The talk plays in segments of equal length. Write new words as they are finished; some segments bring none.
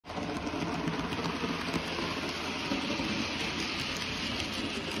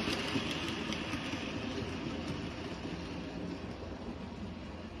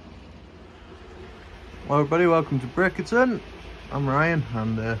Hello everybody, welcome to Bricketon. I'm Ryan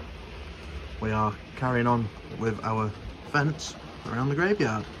and we are carrying on with our fence around the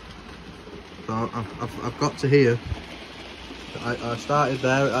graveyard. So I've got to here. I started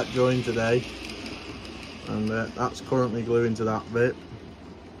there at that join today and that's currently gluing to that bit.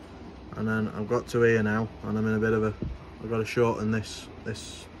 And then I've got to here now and I'm in a bit of a... I've got to shorten this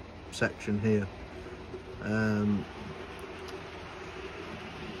section here.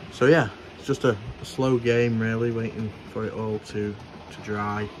 So yeah, it's just a slow game really, waiting for it all to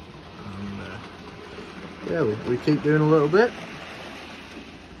dry, and yeah, we keep doing a little bit.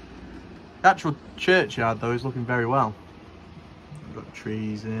 The actual churchyard though is looking very well. We've got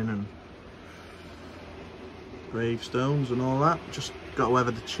trees in and gravestones and all that. Just got to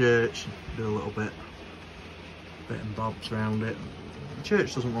weather the church, do a little bit and bobs around it. The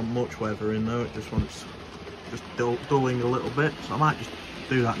church doesn't want much weathering though, it just wants dulling a little bit, so I might just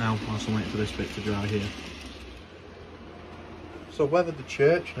do that now whilst I'm waiting for this bit to dry here. So I've weathered the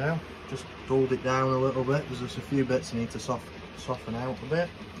church now, just dulled it down a little bit. There's just a few bits I need to soften out a bit.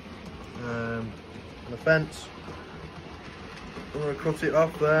 And the fence, I'm going to cut it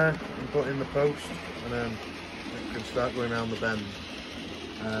off there and put in the post, and then it can start going around the bend.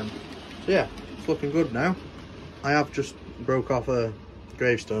 So yeah, it's looking good now. I have just broke off a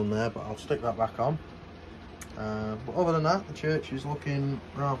gravestone there, but I'll stick that back on. But other than that, the church is looking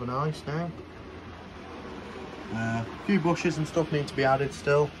rather nice now. A few bushes and stuff need to be added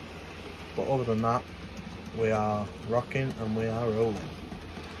still, but other than that, we are rocking and we are rolling.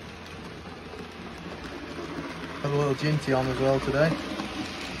 Have a little ginty on as well today.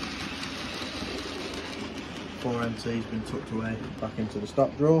 4MC's been tucked away back into the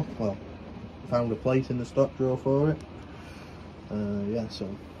stock drawer. Well, I found a place in the stock drawer for it. Yeah, so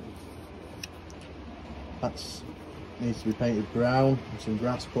that's needs to be painted brown with some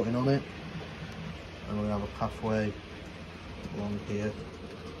grass putting on it, and we have a pathway along here.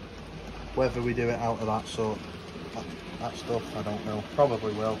 Whether we do it out of that sort, that stuff, I don't know.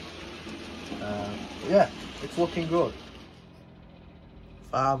 Probably will. Yeah, it's looking good.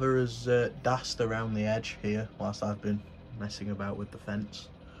 Father has dassed around the edge here whilst I've been messing about with the fence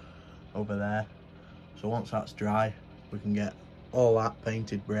over there. So once that's dry, we can get all that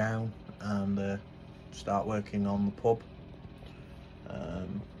painted brown and start working on the pub,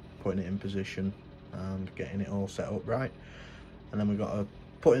 putting it in position and getting it all set up right. And then we've got to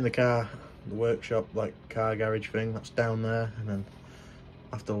put in the workshop, like car garage thing that's down there, and then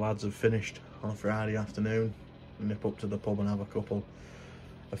after the lads have finished on a Friday afternoon, nip up to the pub and have a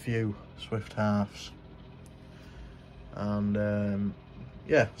few Swift halves, and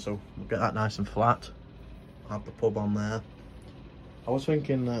yeah, so we'll get that nice and flat, have the pub on there. I was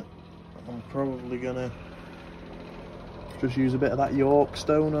thinking that I'm probably gonna just use a bit of that York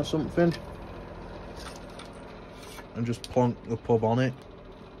stone or something and just plonk the pub on it,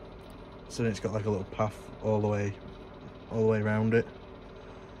 so it's got like a little path all the way around it.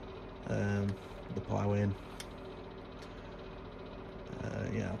 The ploughing.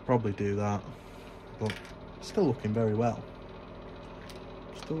 Yeah, I'll probably do that, but it's still looking very well.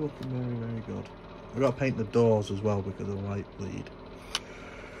 Still looking very good. I've got to paint the doors as well because of the light bleed.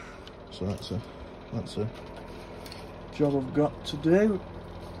 So that's a job I've got to do.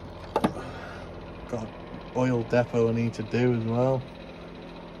 Got an oil depot I need to do as well.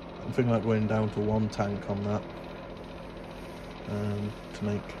 I'm thinking about going down to one tank on that, to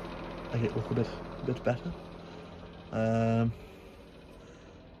make it look a bit better.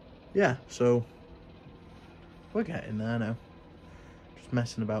 Yeah, so we're getting there now. Just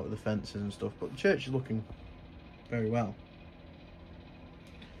messing about with the fences and stuff, but the church is looking very well.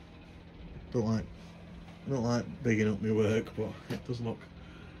 Don't like bigging up my work, but it does look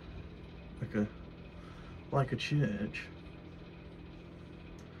like a church.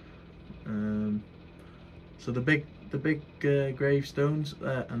 So the big gravestones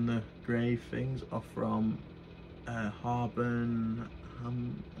and the grave things are from Harburn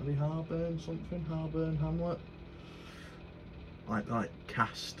Hamlet, like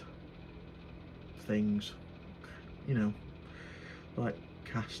cast things, you know, like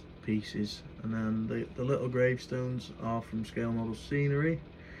cast pieces. And then the little gravestones are from Scale Model Scenery,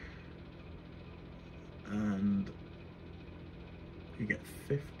 and you get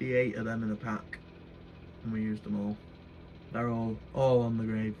 58 of them in a pack, and we used them all. They're all on the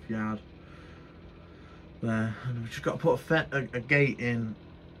graveyard there, and we've just got to put a gate in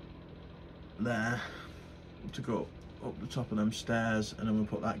there to go up the top of them stairs, and then we'll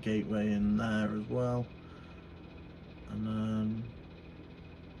put that gateway in there as well. And then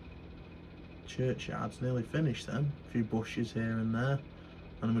churchyard's nearly finished then. A few bushes here and there,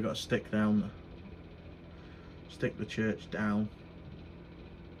 and then we've got to stick down stick the church down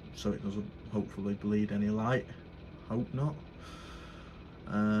so it doesn't hopefully bleed any light. Hope not.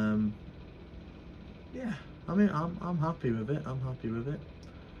 Yeah, I mean, I'm happy with it. I'm happy with it.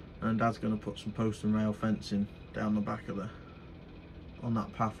 And Dad's going to put some post and rail fencing down the back of on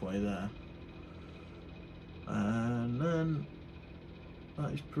that pathway there. And then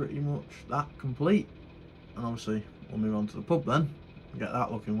that is pretty much that complete. And obviously we'll move on to the pub then and get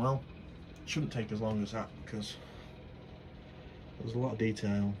that looking well. It shouldn't take as long as that because there's a lot of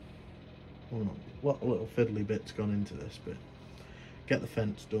detail. Well, not a lot of little fiddly bits gone into this, but get the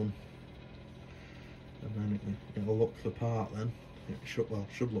fence done, and then it'll look the part. Then it should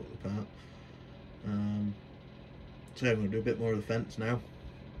look the part. So yeah, I'm going to do a bit more of the fence now,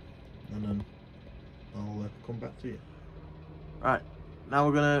 and then I'll come back to you. Right, now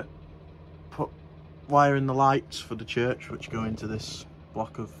we're going to put wire in the lights for the church, which go into this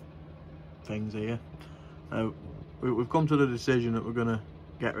block of things here. We've come to the decision that we're going to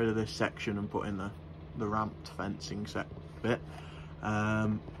get rid of this section and put in the ramped fencing bit.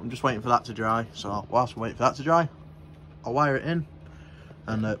 I'm just waiting for that to dry, so whilst we wait for that to dry, I'll wire it in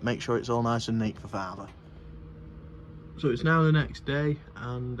and make sure it's all nice and neat for Father. So it's now the next day,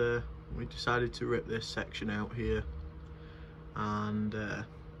 and we decided to rip this section out here and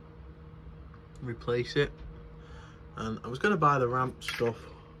replace it. And I was going to buy the ramp stuff,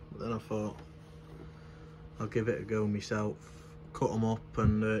 but then I thought I'll give it a go myself, cut them up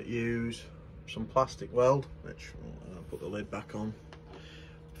and use some plastic weld, which I'll put the lid back on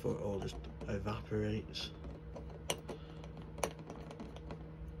before it all just evaporates.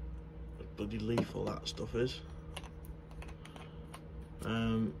 Bloody lethal that stuff is.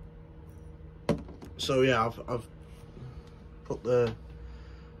 So yeah, I've put the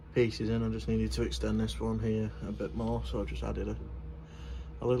pieces in. I just needed to extend this one here a bit more, so I just added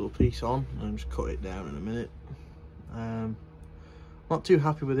a little piece on and just cut it down in a minute. Not too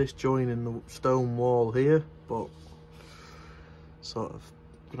happy with this join in the stone wall here, but sort of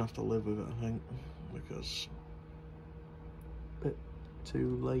gonna have to live with it, I think, because a bit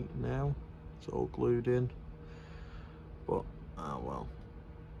too late now. It's all glued in, but oh well.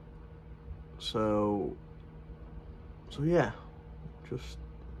 So yeah, just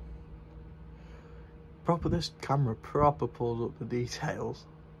this camera proper pulls up the details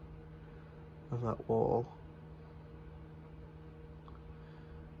of that wall.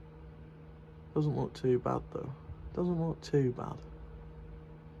 Doesn't look too bad though. Doesn't look too bad.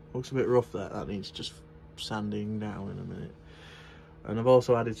 Looks a bit rough there. That needs just sanding down in a minute. And I've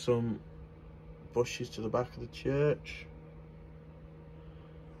also added some bushes to the back of the church.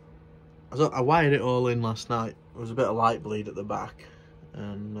 I wired it all in last night. There was a bit of light bleed at the back,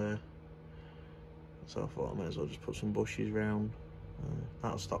 and so I thought I might as well just put some bushes round.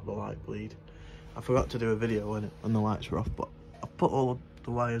 That'll stop the light bleed. I forgot to do a video when the lights were off, but I put all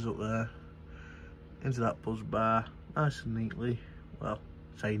the wires up there into that buzz bar nice and neatly. Well,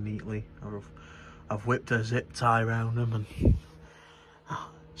 say neatly. I've whipped a zip tie around them, and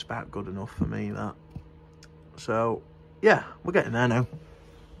it's about good enough for me, that. So yeah, we're getting there now.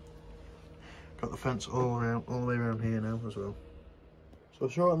 Got the fence all the way around here now as well. So I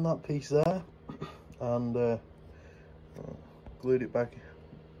shortened that piece there and glued it back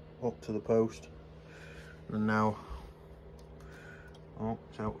up to the post. And now, oh,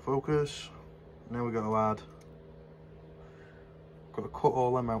 it's out of focus. Now we've got to add, got to cut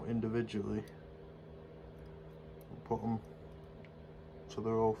all them out individually and put them so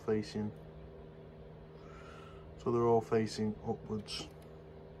they're all facing upwards.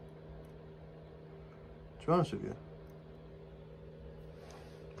 To be honest with you,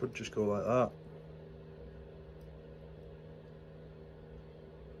 could just go like that.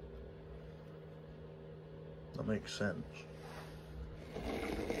 That makes sense.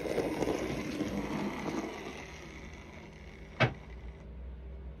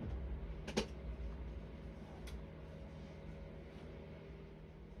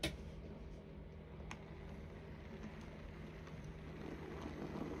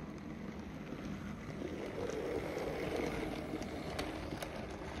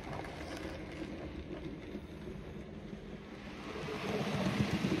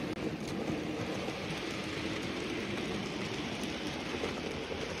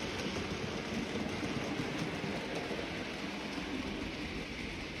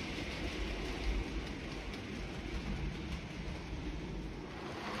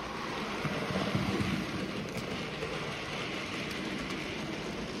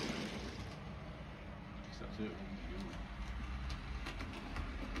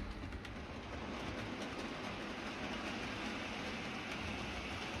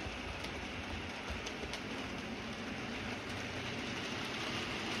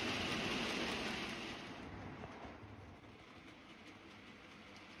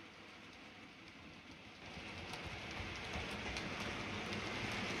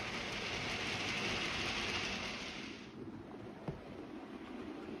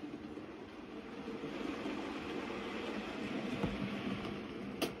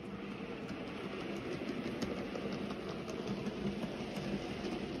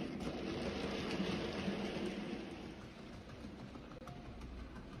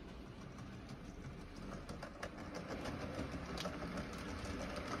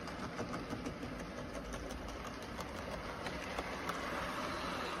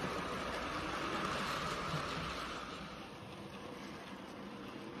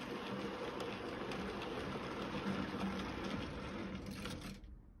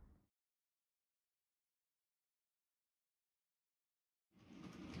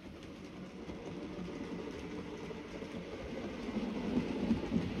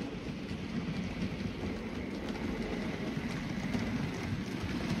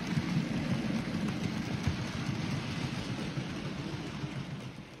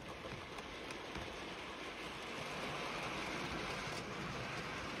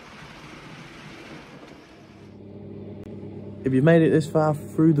 if you've made it this far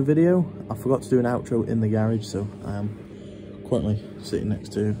through the video, I forgot to do an outro in the garage, so I am currently sitting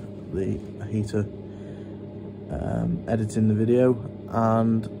next to the heater editing the video,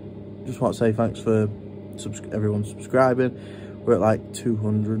 and just want to say thanks for everyone subscribing. We're at like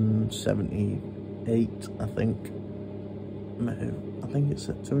 278, I think it's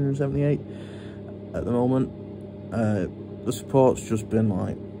at 278 at the moment. The support's just been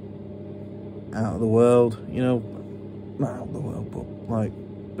like out of the world, you know, not out of the world, but like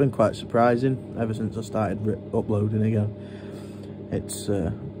been quite surprising ever since I started uploading again. It's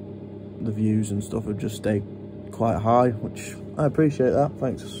the views and stuff have just stayed quite high, which I appreciate that.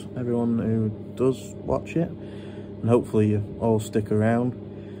 Thanks everyone who does watch it, and hopefully you all stick around.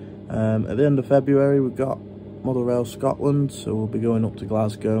 At the end of February we've got Model Rail Scotland, so we'll be going up to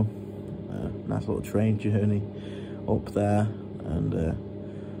Glasgow. Nice little train journey up there, and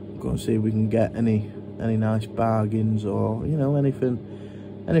go and see if we can get any nice bargains, or you know, anything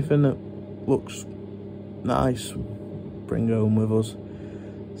that looks nice, bring home with us.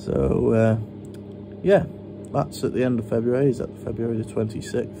 So yeah, that's at the end of February. Is that February the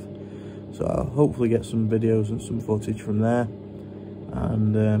 26th? So I'll hopefully get some videos and some footage from there,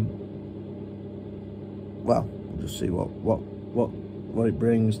 and well, we'll just see what it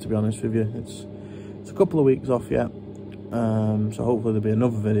brings. To be honest with you, it's a couple of weeks off yet, so hopefully there'll be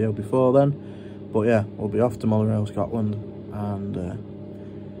another video before then. But yeah, we'll be off to Model Rail Scotland, and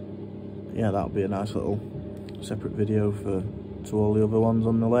yeah, that'll be a nice little separate video to all the other ones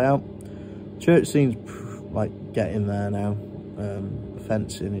on the layout. Church scene's like getting there now. The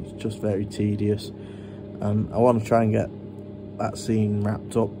fencing, it's just very tedious, and I want to try and get that scene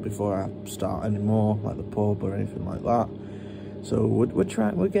wrapped up before I start any more, like the pub or anything like that. So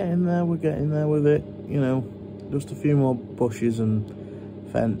we're getting there with it, you know. Just a few more bushes and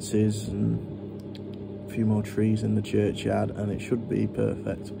fences and a few more trees in the churchyard, and it should be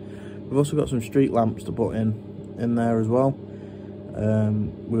perfect. We've also got some street lamps to put in there as well.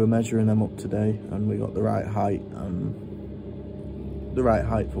 We were measuring them up today, and we got the right height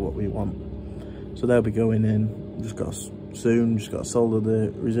for what we want. So they'll be going in. Just got to solder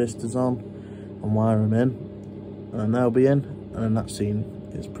the resistors on and wire them in, and they'll be in, and then that scene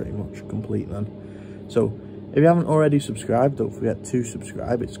is pretty much complete then. So if you haven't already subscribed, don't forget to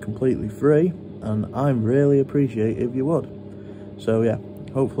subscribe. It's completely free, and I'm really appreciate if you would. So yeah,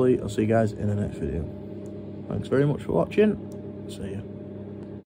 hopefully I'll see you guys in the next video. Thanks very much for watching. See ya.